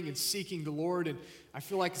praying and seeking the Lord. And I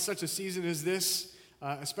feel like such a season as this,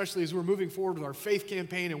 especially as we're moving forward with our faith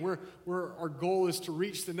campaign and our goal is to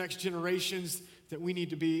reach the next generations, that we need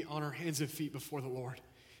to be on our hands and feet before the Lord.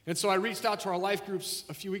 And so I reached out to our life groups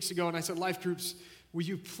a few weeks ago and I said, "Life groups, will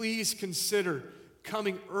you please consider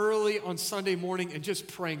coming early on Sunday morning and just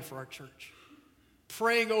praying for our church?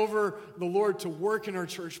 Praying over the Lord to work in our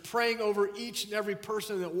church, praying over each and every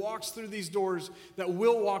person that walks through these doors, that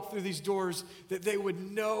will walk through these doors, that they would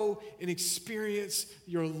know and experience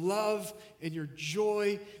your love and your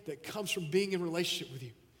joy that comes from being in relationship with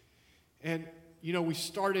you." And, we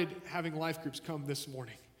started having life groups come this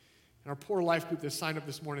morning. And our poor life group that signed up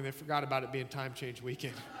this morning, they forgot about it being Time Change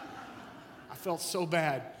Weekend. I felt so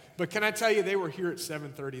bad. But can I tell you, they were here at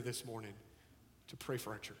 7:30 this morning to pray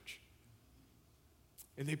for our church.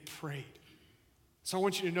 And they prayed. So I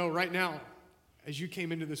want you to know right now, as you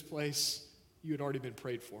came into this place, you had already been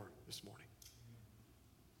prayed for this morning.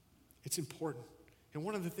 It's important. And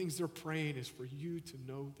one of the things they're praying is for you to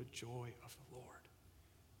know the joy of the Lord,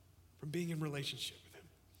 from being in relationship with Him.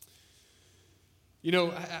 You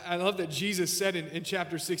know, I love that Jesus said in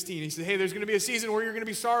chapter 16, he said, hey, there's going to be a season where you're going to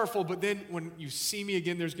be sorrowful, but then when you see me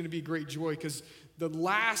again, there's going to be great joy. Because the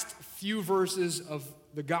last few verses of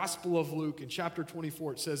the Gospel of Luke in chapter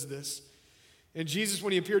 24, it says this. And Jesus,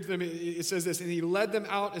 when he appeared to them, it says this, and he led them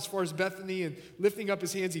out as far as Bethany, and lifting up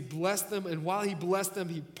his hands, he blessed them. And while he blessed them,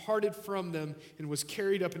 he parted from them and was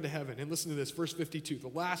carried up into heaven. And listen to this, verse 52, the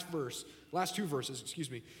last two verses.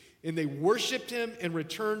 And they worshiped him and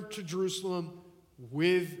returned to Jerusalem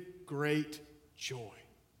with great joy.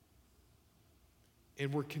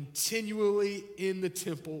 And were continually in the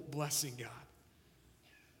temple blessing God.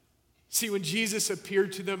 See, when Jesus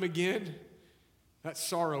appeared to them again, that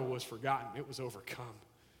sorrow was forgotten. It was overcome.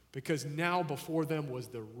 Because now before them was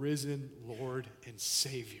the risen Lord and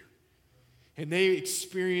Savior. And they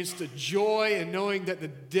experienced a joy in knowing that the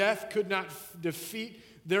death could not defeat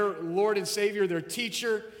their Lord and Savior, their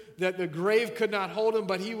teacher, that the grave could not hold him,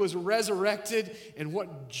 but he was resurrected, and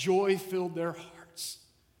what joy filled their hearts.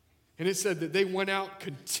 And it said that they went out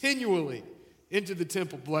continually into the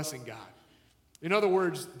temple blessing God. In other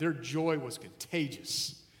words, their joy was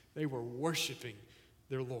contagious. They were worshiping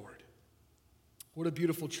their Lord. What a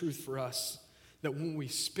beautiful truth for us, that when we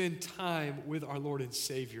spend time with our Lord and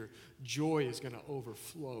Savior, joy is going to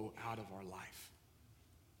overflow out of our life.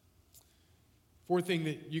 Fourth thing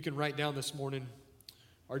that you can write down this morning: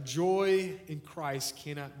 our joy in Christ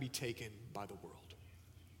cannot be taken by the world.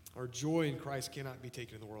 Our joy in Christ cannot be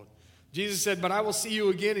taken in the world. Jesus said, but I will see you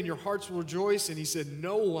again and your hearts will rejoice. And he said,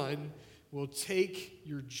 no one will take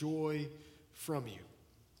your joy from you.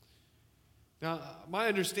 Now, my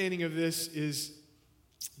understanding of this is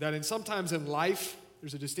that sometimes in life,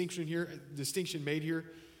 there's a distinction made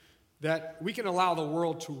here, that we can allow the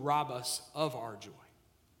world to rob us of our joy.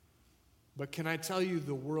 But can I tell you,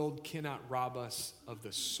 the world cannot rob us of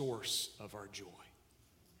the source of our joy.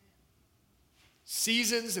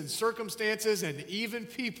 Seasons and circumstances and even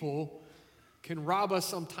people can rob us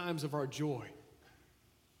sometimes of our joy,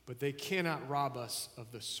 but they cannot rob us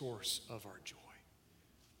of the source of our joy.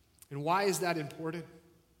 And why is that important?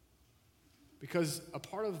 Because a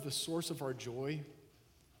part of the source of our joy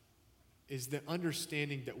is the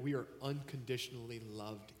understanding that we are unconditionally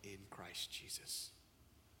loved in Christ Jesus.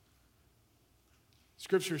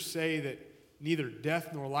 Scriptures say that neither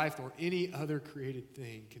death nor life nor any other created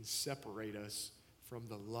thing can separate us from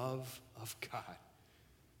the love of God.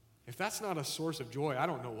 If that's not a source of joy, I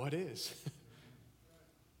don't know what is.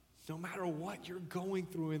 No matter what you're going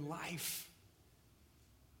through in life,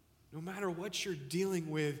 no matter what you're dealing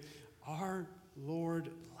with, our Lord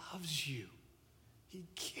loves you. He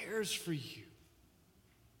cares for you.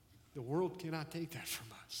 The world cannot take that from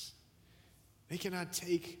us. They cannot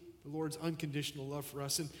take the Lord's unconditional love for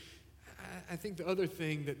us. And I think the other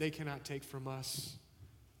thing that they cannot take from us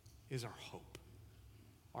is our hope,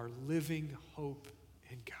 our living hope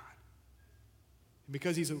in God. And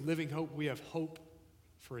because he's a living hope, we have hope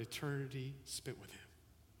for eternity spent with him.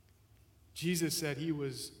 Jesus said he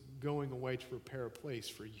was going away to prepare a place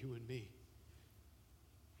for you and me.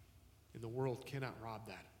 And the world cannot rob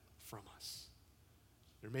that from us.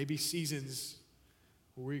 There may be seasons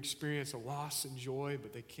where we experience a loss in joy,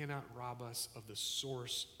 but they cannot rob us of the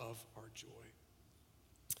source of our joy.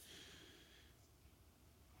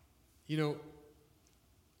 You know,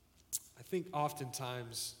 I think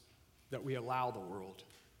oftentimes that we allow the world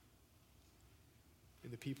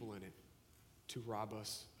and the people in it to rob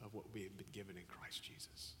us of what we have been given in Christ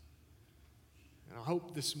Jesus. And I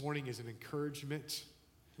hope this morning is an encouragement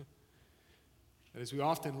that as we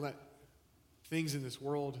often let things in this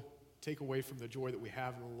world take away from the joy that we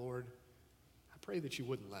have in the Lord, I pray that you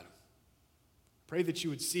wouldn't let them. Pray that you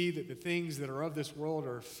would see that the things that are of this world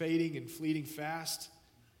are fading and fleeting fast,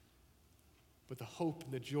 but the hope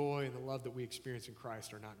and the joy and the love that we experience in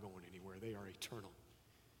Christ are not going anywhere. They are eternal.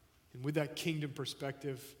 And with that kingdom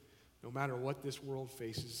perspective, no matter what this world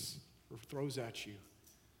faces or throws at you,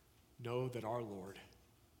 know that our Lord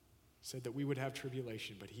said that we would have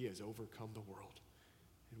tribulation, but he has overcome the world.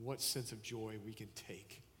 And what sense of joy we can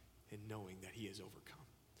take in knowing that he has overcome.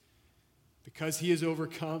 Because he has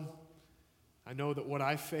overcome, I know that what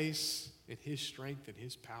I face in his strength and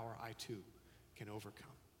his power, I too can overcome.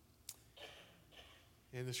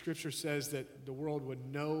 And the scripture says that the world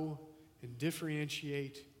would know and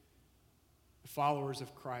differentiate the followers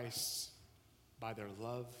of Christ by their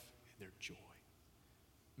love and their joy.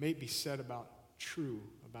 May it be said about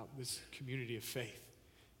this community of faith.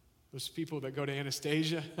 Those people that go to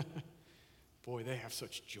Anastasia, boy, they have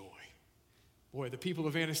such joy. Boy, the people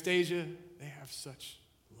of Anastasia, they have such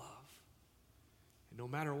love. And no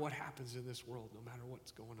matter what happens in this world, no matter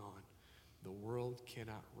what's going on, the world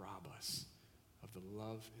cannot rob us of of the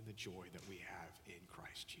love and the joy that we have in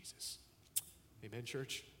Christ Jesus. Amen,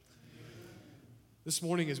 church? Amen. This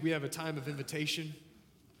morning, as we have a time of invitation,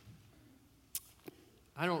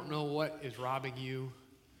 I don't know what is robbing you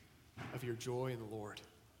of your joy in the Lord.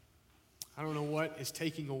 I don't know what is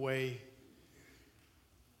taking away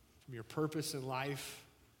from your purpose in life.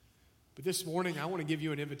 But this morning, I want to give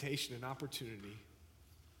you an invitation, an opportunity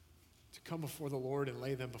to come before the Lord and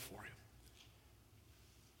lay them before Him.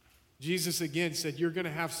 Jesus again said, you're going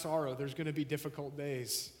to have sorrow. There's going to be difficult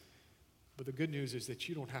days. But the good news is that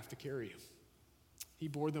you don't have to carry them. He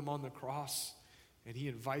bore them on the cross, and He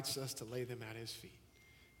invites us to lay them at His feet.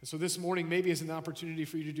 And so this morning maybe is an opportunity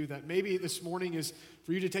for you to do that. Maybe this morning is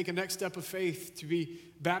for you to take a next step of faith, to be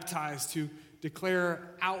baptized, to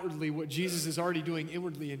declare outwardly what Jesus is already doing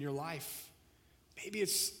inwardly in your life. Maybe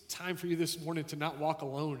it's time for you this morning to not walk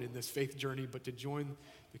alone in this faith journey, but to join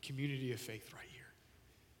the community of faith right here.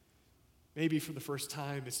 Maybe for the first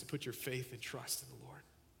time, it's to put your faith and trust in the Lord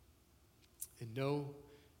and know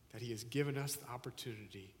that He has given us the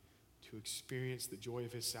opportunity to experience the joy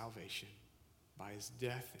of His salvation by His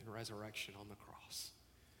death and resurrection on the cross.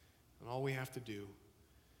 And all we have to do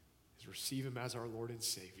is receive Him as our Lord and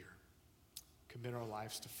Savior, commit our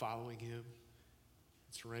lives to following Him,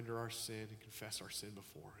 and surrender our sin and confess our sin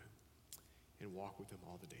before Him, and walk with Him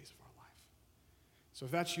all the days of our life. So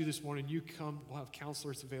if that's you this morning, you come. We'll have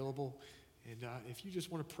counselors available. And if you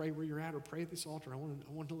just want to pray where you're at or pray at this altar, I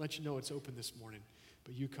want to let you know it's open this morning.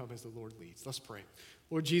 But you come as the Lord leads. Let's pray.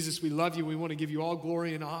 Lord Jesus, we love you. We want to give you all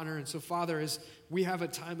glory and honor. And so, Father, as we have a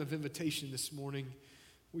time of invitation this morning,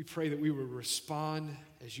 we pray that we will respond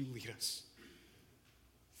as you lead us.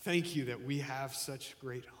 Thank you that we have such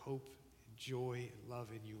great hope and joy and love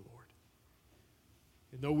in you, Lord.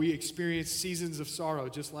 And though we experience seasons of sorrow,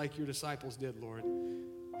 just like your disciples did, Lord,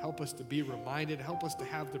 help us to be reminded, help us to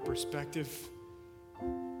have the perspective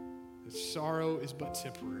that sorrow is but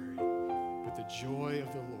temporary, but the joy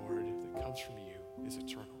of the Lord that comes from you is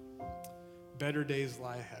eternal. Better days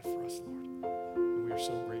lie ahead for us, Lord. And we are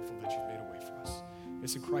so grateful that you've made a way for us.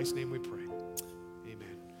 It's in Christ's name we pray.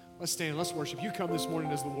 Amen. Let's stand, let's worship. You come this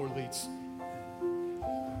morning as the Lord leads.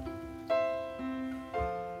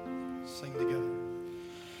 Sing together.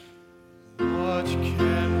 What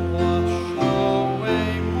can wash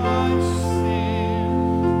away my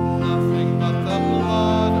sin? Nothing but the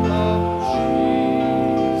blood of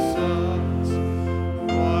Jesus.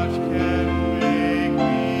 What can make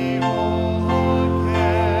me whole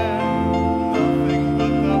again? Nothing but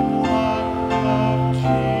the blood of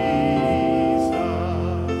Jesus.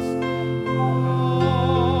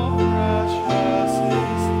 Oh, precious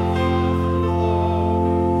is the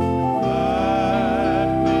flow that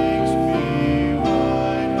makes me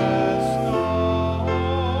white as snow.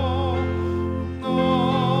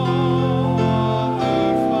 No other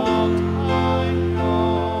fount I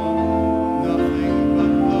know, nothing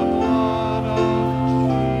but the blood of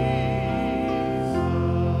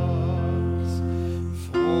Jesus.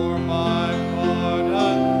 For my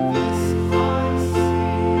pardon this I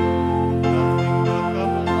see, nothing but the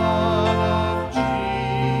blood of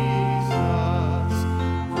Jesus.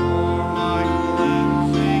 For my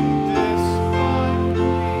cleansing this I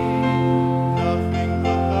plead, nothing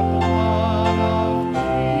but the blood of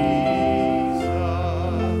Jesus.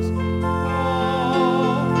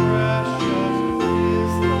 Oh, precious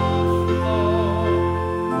is the flow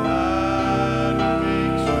that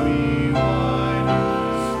makes me white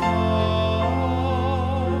as snow.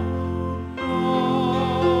 No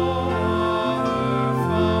other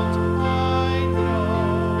fount I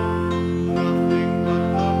know, nothing but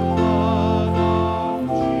the blood of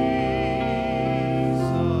Jesus.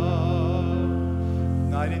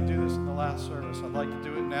 Now, I didn't do this in the last service. I'd like to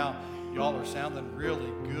do it now. Y'all are sounding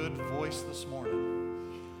really good voice this morning.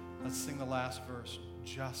 Let's sing the last verse,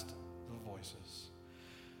 just the voices.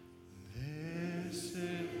 This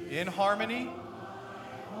is in harmony.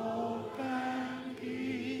 Hope and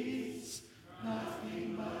peace,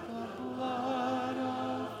 nothing but the blood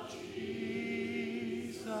of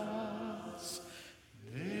Jesus.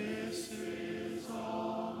 This is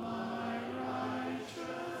all my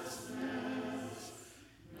righteousness,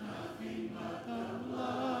 nothing but the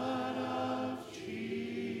blood of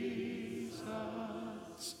Jesus.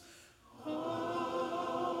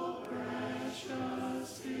 Oh,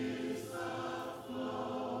 precious is the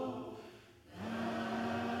flow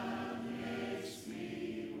that makes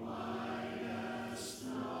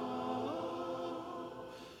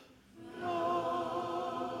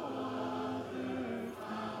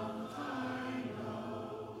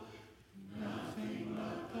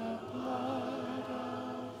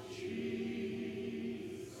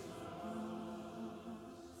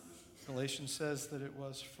Galatians says that it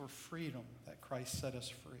was for freedom that Christ set us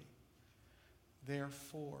free.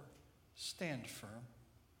 Therefore, stand firm.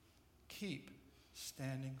 Keep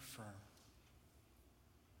standing firm.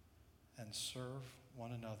 And serve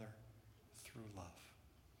one another through love.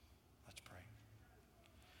 Let's pray.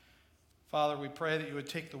 Father, we pray that you would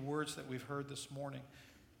take the words that we've heard this morning.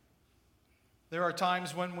 There are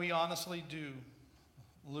times when we honestly do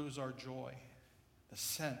lose our joy, the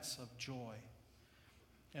sense of joy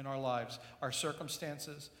in our lives. Our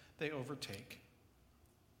circumstances, they overtake.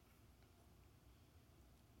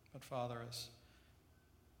 But Father, as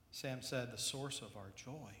Sam said, the source of our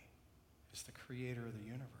joy is the Creator of the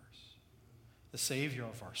universe, the Savior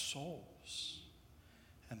of our souls,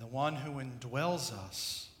 and the one who indwells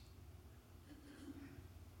us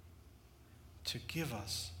to give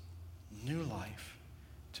us new life,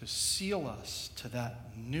 to seal us to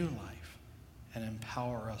that new life, and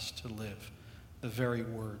empower us to live the very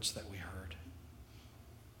words that we heard.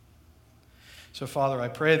 So, Father, I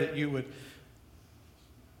pray that you would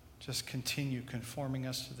just continue conforming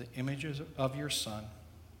us to the images of your Son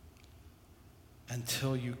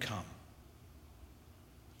until you come.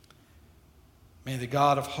 May the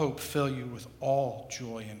God of hope fill you with all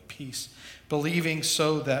joy and peace, believing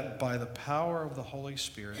so that by the power of the Holy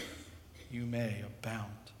Spirit you may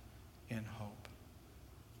abound in hope.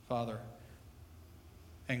 Father,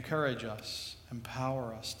 encourage us,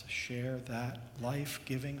 empower us to share that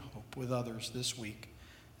life-giving hope with others this week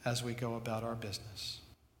as we go about our business.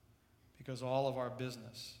 Because all of our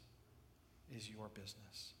business is your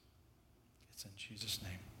business. It's in Jesus'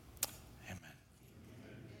 name.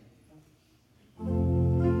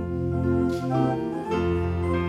 Amen.